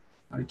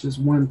just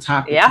one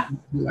topic. Yeah.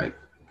 Like,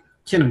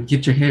 kind of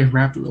get your head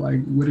wrapped around,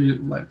 like, what is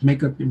it, like,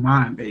 make up your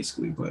mind,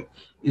 basically. But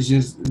it's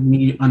just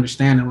me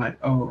understanding, like,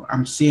 oh,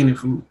 I'm seeing it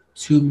from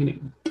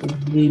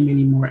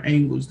many more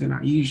angles than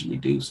I usually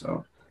do.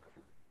 So.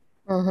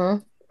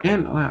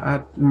 And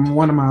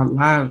one of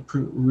my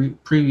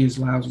previous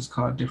lives was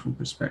called Different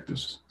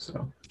Perspectives.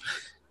 So.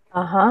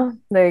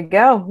 There you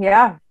go.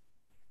 Yeah.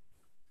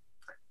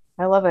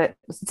 I love it.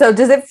 So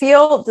does it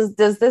feel,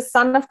 does this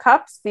Son of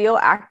Cups feel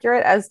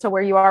accurate as to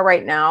where you are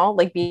right now?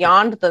 Like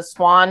beyond the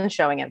swan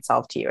showing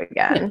itself to you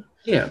again?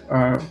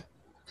 Yeah.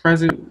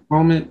 Present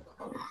moment.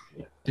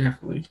 Yeah,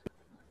 definitely.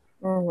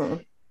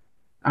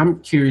 I'm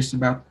curious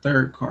about the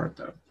third card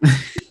though.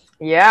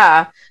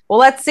 Yeah. Well,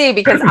 let's see,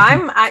 because I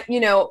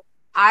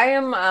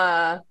am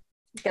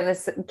going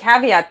to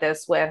caveat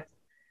this with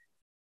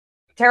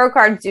tarot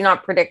cards do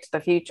not predict the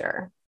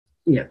future.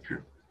 Yeah,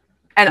 true.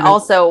 And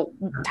also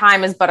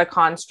time is but a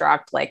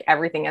construct, like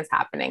everything is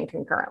happening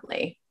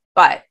concurrently.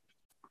 But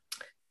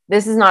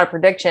this is not a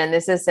prediction.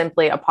 This is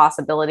simply a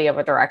possibility of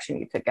a direction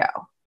you could go.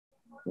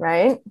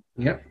 Right?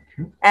 Yep.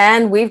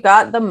 And we've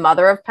got the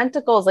Mother of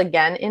Pentacles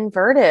again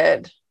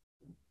inverted.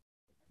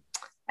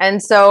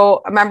 And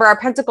so remember, our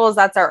pentacles,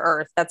 that's our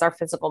earth. That's our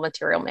physical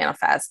material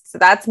manifest. So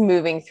that's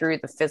moving through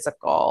the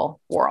physical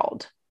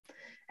world.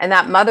 And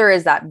that mother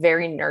is that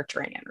very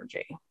nurturing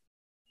energy.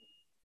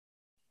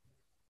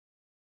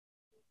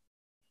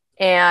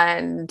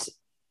 And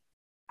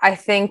I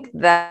think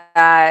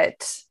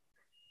that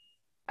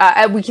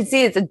we can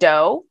see it's a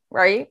doe,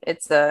 right?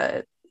 It's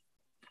a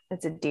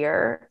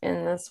deer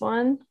in this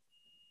one.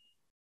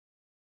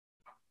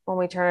 When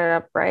we turn it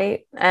up,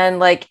 right? And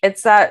like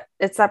it's that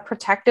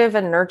protective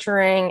and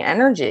nurturing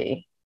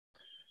energy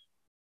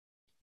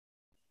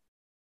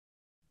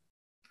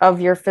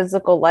of your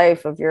physical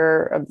life, of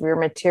your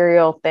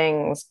material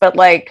things, but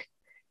like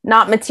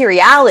not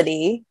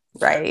materiality,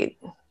 right?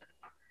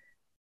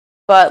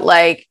 But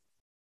like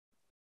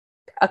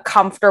a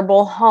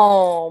comfortable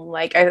home,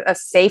 like a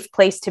safe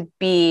place to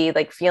be,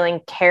 like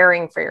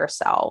caring for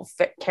yourself,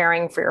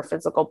 caring for your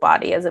physical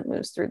body as it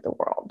moves through the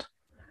world,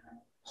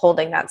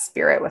 holding that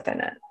spirit within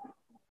it.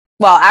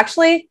 Well,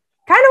 actually,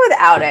 kind of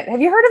without it.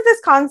 Have you heard of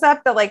this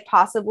concept that like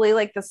possibly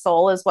like the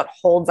soul is what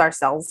holds our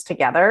cells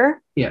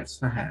together? Yes,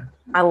 I have.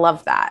 I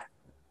love that.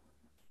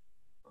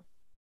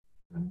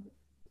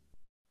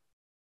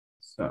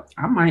 So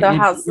I might. So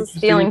how's this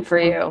feeling for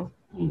you?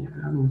 Yeah,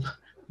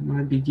 I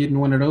might be getting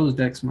one of those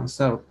decks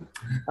myself.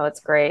 Oh,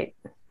 it's great.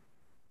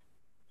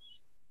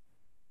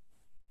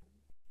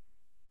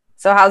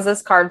 So how's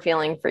this card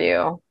feeling for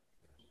you?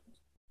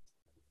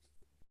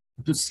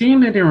 But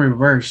seeing it in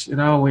reverse, it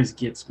always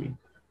gets me,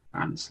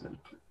 honestly.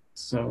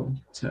 So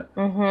what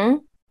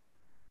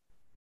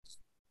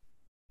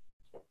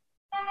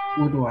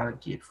do I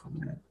get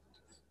from that?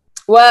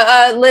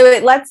 Well,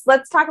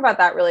 let's talk about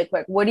that really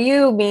quick. What do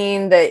you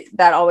mean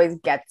that always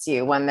gets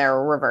you when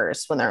they're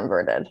reversed, when they're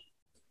inverted?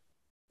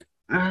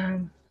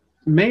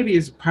 Maybe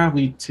it's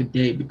probably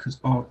today because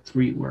all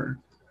three were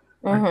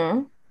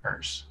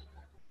reversed.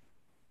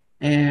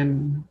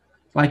 And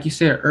like you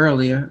said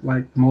earlier,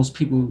 like most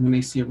people, when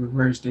they see a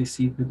reverse, they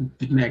see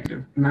the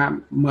negative.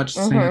 Not much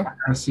saying like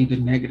I see the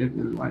negative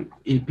in like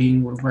it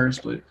being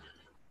reversed, but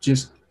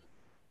just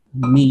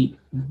me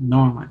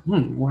knowing like,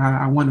 why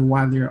I wonder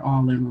why they're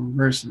all in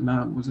reverse and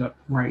none was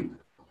upright.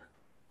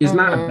 It's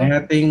not a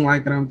bad thing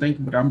like that I'm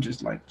thinking, but I'm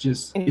just you're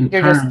just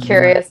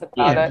curious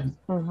about it.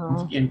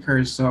 Just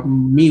encouraged. So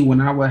me,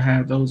 when I would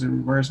have those in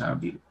reverse, I'd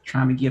be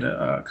trying to get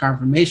a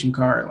confirmation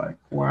card, like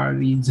why are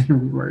these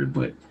in reverse?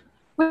 But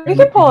we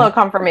could pull a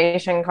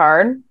confirmation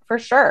card for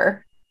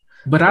sure.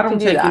 But I don't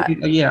take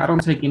I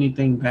don't take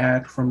anything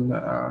bad from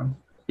the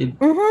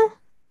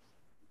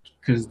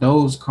because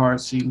those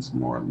cards seems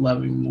more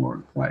loving,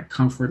 more like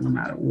comfort no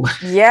matter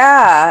what.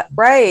 Yeah,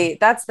 right.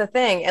 That's the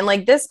thing. And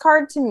like this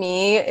card to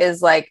me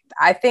is like,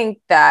 I think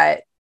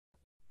that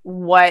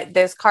what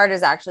this card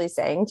is actually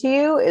saying to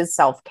you is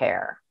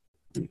self-care.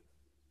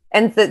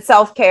 And that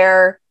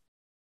self-care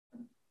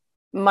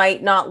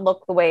might not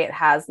look the way it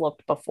has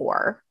looked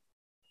before.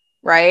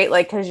 Right?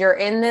 Like, because you're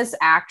in this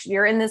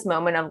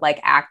moment of like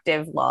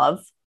active love.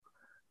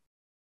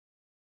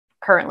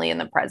 Currently in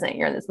the present,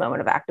 you're in this moment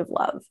of active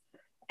love.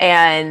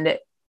 And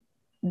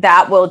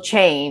that will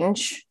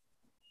change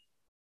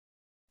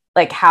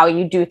like how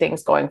you do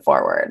things going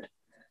forward.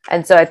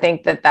 And so I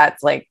think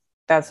that's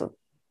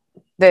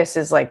this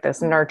is like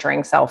this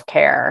nurturing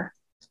self-care.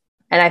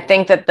 And I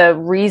think that the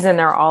reason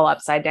they're all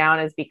upside down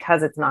is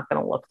because it's not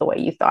going to look the way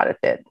you thought it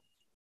did.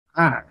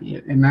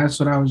 Yeah, and that's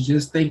what I was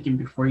just thinking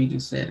before you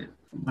just said it.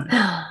 Like,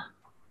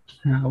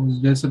 I was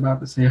just about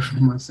to say it for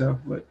myself,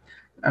 but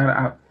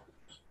I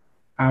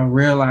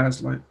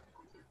realized like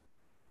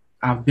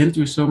I've been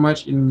through so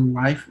much in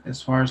life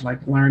as far as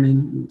like learning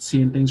and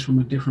seeing things from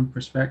a different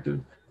perspective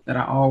that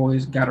I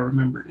always got to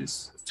remember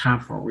it's time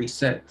for a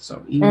reset.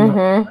 So even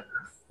though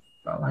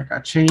like I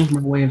changed my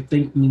way of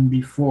thinking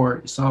before,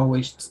 it's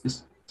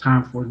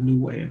time for a new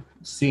way of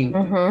seeing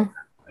things.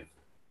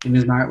 And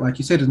it's not, like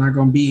you said, it's not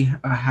going to be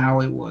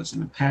how it was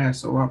in the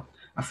past. So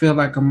I feel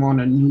like I'm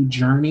on a new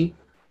journey.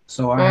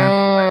 So I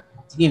have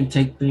to, again,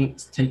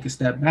 take a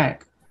step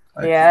back.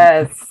 Like,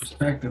 yes.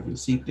 Perspective and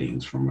see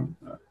things from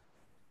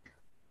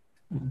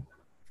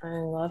I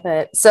love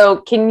it. So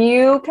can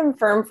you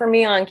confirm for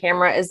me on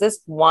camera, is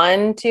this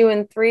 1, 2,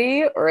 and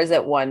 3, or is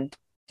it 1,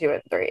 2,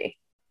 and 3?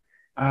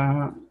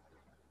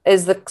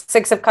 Is the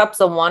 6 of Cups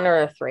a 1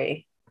 or a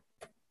 3?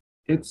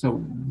 It's a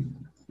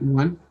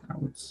 1, I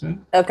would say.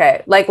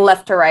 Okay, like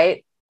left to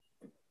right?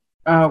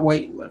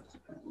 Wait,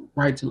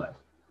 right to left.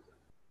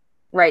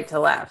 Right to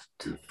left.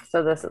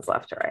 So this is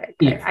left to right.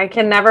 Okay. Yeah. I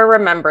can never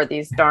remember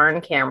these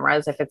darn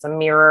cameras, if it's a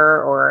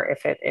mirror or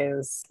if it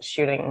is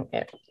shooting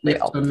it real.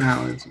 Yeah, so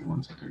now it's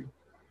 1, 2, 3.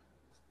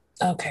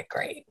 Okay,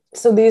 great.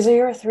 So these are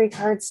your 3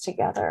 cards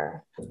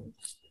together.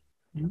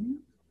 Mm-hmm.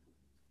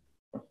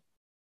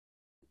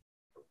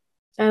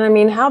 And I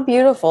mean, how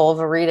beautiful of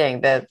a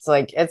reading it's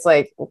like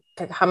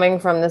coming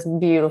from this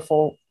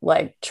beautiful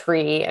like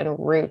tree and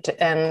root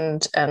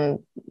and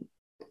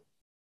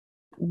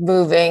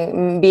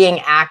moving, being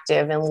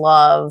active in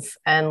love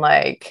and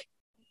like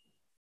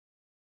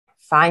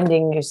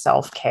finding new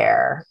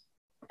self-care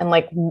and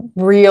like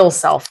real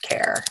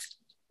self-care.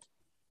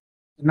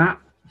 Not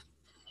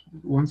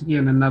once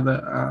again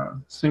another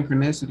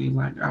synchronicity.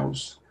 Like I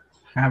was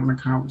having a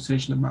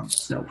conversation about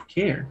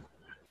self-care.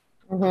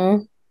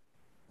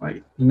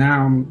 Like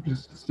now I'm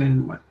just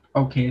saying like,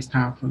 okay, it's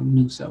time for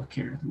new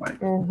self-care.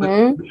 Like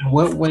in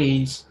what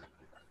ways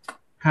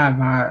have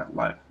I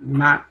like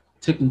not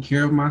taken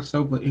care of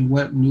myself, but in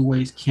what new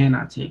ways can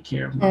I take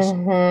care of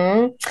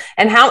myself?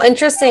 And how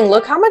interesting,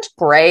 look how much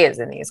gray is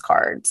in these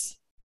cards.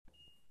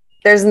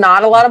 There's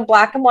not a lot of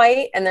black and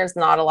white and there's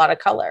not a lot of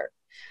color.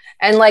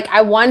 And like,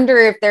 I wonder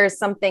if there's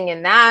something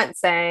in that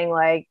saying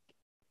like,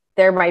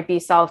 there might be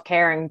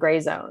self-care in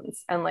gray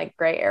zones and like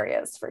gray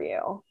areas for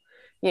you,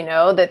 you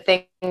know, that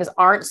things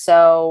aren't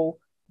so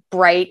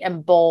bright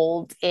and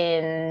bold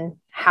in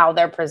how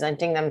they're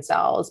presenting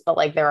themselves, but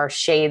like there are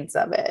shades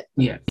of it.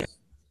 Yeah.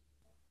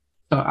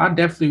 So I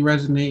definitely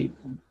resonate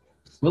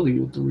fully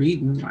with the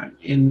reading. Like,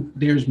 and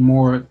there's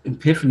more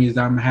epiphanies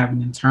that I'm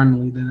having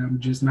internally that I'm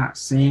just not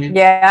saying.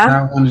 Yeah. I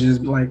don't want to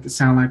just like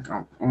sound like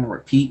I'm on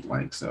repeat,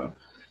 like so.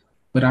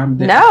 But I'm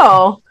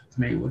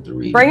definitely with the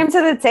reading. Bring them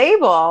to the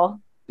table.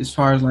 As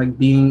far as like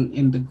being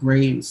in the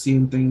gray and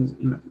seeing things,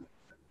 you know,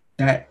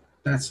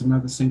 that's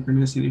another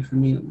synchronicity for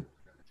me.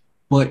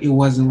 But it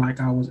wasn't like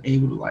I was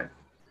able to like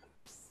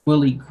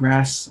fully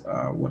grasp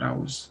what I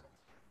was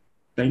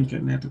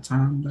thinking at the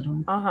time. But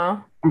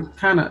I'm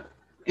kind of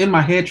in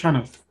my head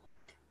trying to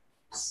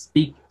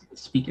speak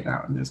it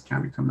out and just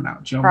kind of coming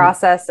out jumbled.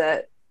 Process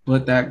it.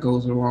 But that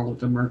goes along with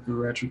the Mercury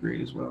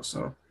retrograde as well.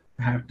 So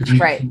I have to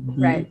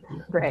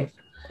right.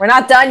 We're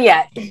not done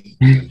yet.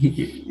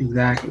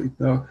 Exactly.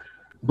 So,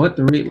 but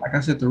like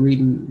I said, the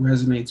reading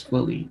resonates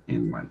fully,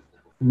 and like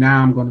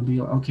now I'm going to be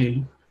like,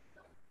 okay,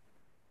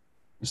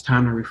 it's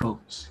time to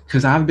refocus,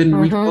 because I've been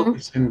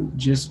refocusing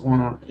just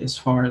on as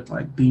far as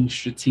like being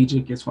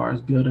strategic, as far as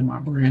building my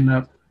brand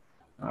up.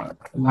 A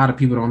lot of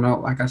people don't know.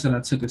 Like I said, I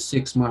took a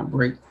 6-month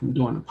break from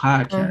doing a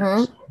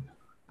podcast. So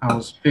I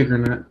was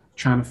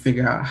trying to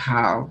figure out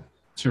how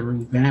to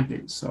revamp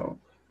it. So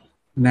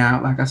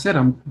now, like I said,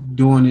 I'm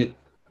doing it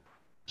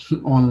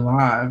on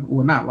live,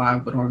 well, not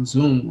live, but on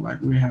Zoom.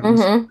 Like we're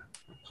having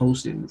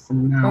posting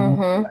from now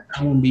on. Like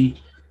I won't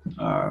be.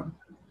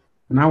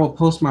 When I would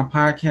post my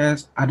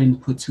podcast, I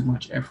didn't put too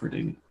much effort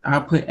in it. I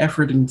put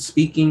effort in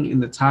speaking in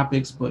the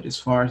topics, but as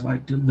far as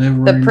like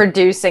delivering,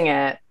 producing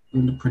it,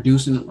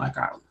 like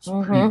I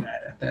was pretty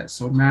bad at that.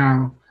 So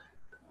now,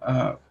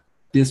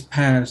 this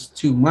past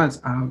 2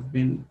 months, I've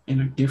been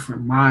in a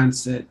different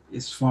mindset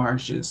as far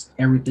as just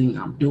everything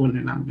I'm doing,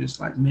 and I'm just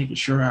like making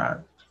sure I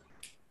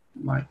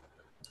like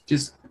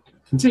just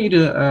continue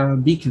to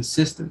be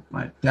consistent.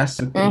 Like that's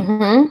the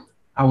thing.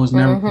 I was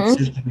never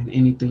consistent in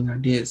anything I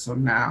did. So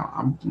now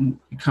I'm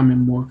becoming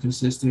more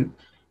consistent.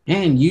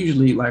 And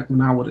usually, like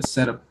when I would have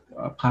set up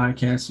a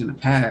podcast in the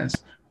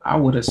past, I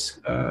wouldn't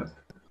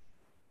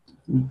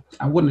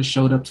have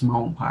showed up to my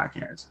own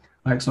podcast.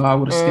 Like, so I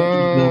would have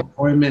scheduled the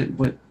appointment,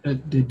 but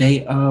the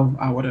day of,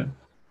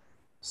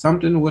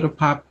 something would have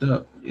popped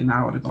up and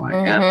I would have gone like,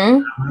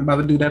 yeah, I'm about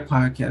to do that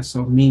podcast.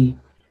 So me,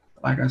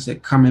 like I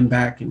said, coming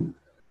back and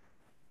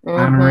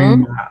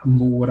honoring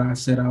what I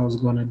said I was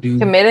going to do.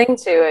 Committing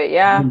to it,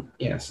 yeah.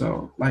 Yeah,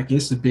 so like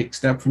it's a big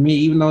step for me,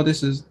 even though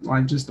this is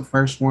like just the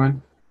first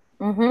one.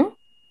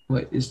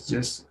 but it's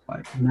just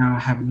like now I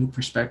have a new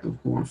perspective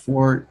going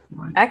forward,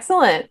 like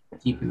Excellent.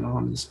 keeping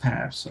on this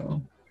path.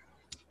 So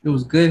it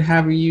was good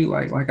having you.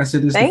 Like I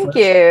said, this is Thank the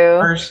you.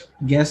 first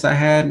guest I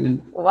had,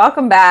 and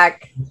Welcome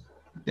back.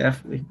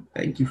 definitely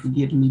thank you for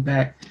getting me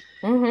back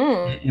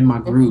Mm-hmm. in my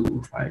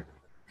groove.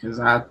 Because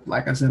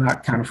like I said, I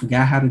kind of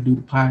forgot how to do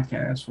the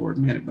podcast for a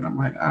minute, but I'm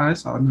like,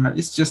 it's all not.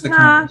 It's just a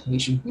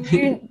conversation.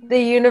 The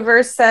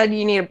universe said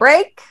you need a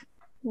break.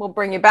 We'll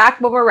bring you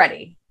back when we're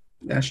ready.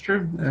 That's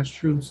true. That's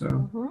true.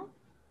 So,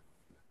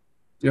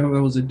 it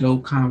was a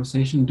dope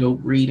conversation, dope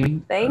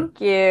reading. Thank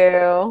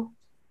you.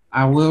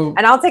 I will.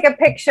 And I'll take a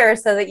picture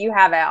so that you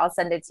have it. I'll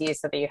send it to you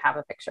so that you have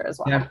a picture as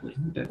well. Definitely.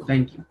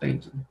 Thank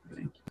you.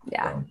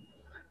 Yeah. So,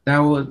 that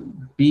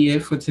would be it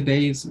for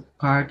today's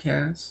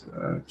podcast.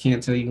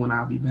 Can't tell you when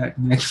I'll be back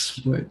next,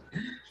 but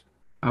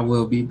I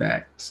will be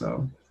back.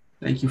 So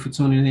thank you for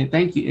tuning in.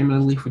 Thank you,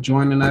 Emily, for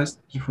joining us.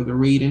 Thank you for the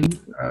reading,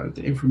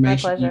 the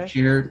information you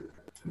shared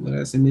with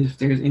us. And if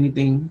there's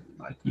anything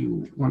like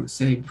you want to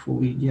say before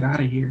we get out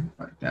of here,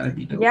 like that'd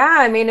be dope. Yeah,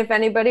 I mean, if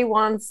anybody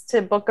wants to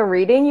book a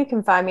reading, you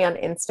can find me on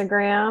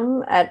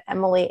Instagram at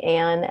Emily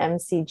Ann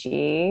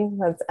MCG.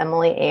 That's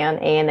Emily Ann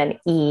ANNE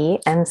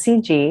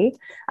MCG.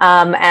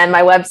 And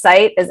my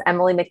website is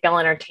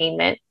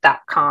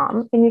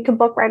EmilyMcGillEntertainment.com, and you can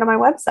book right on my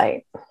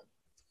website.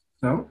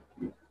 So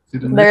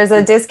there's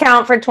a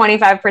discount for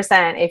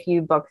 25% if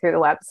you book through the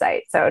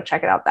website. So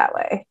check it out that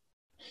way.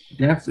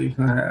 Definitely.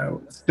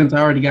 Since I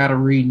already got a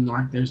reading,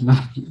 like there's no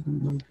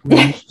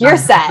you're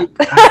set.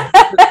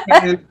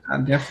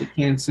 I definitely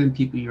can send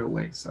people your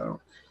way. So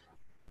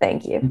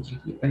thank you.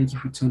 Thank you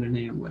for tuning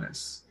in with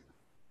us.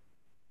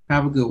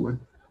 Have a good one.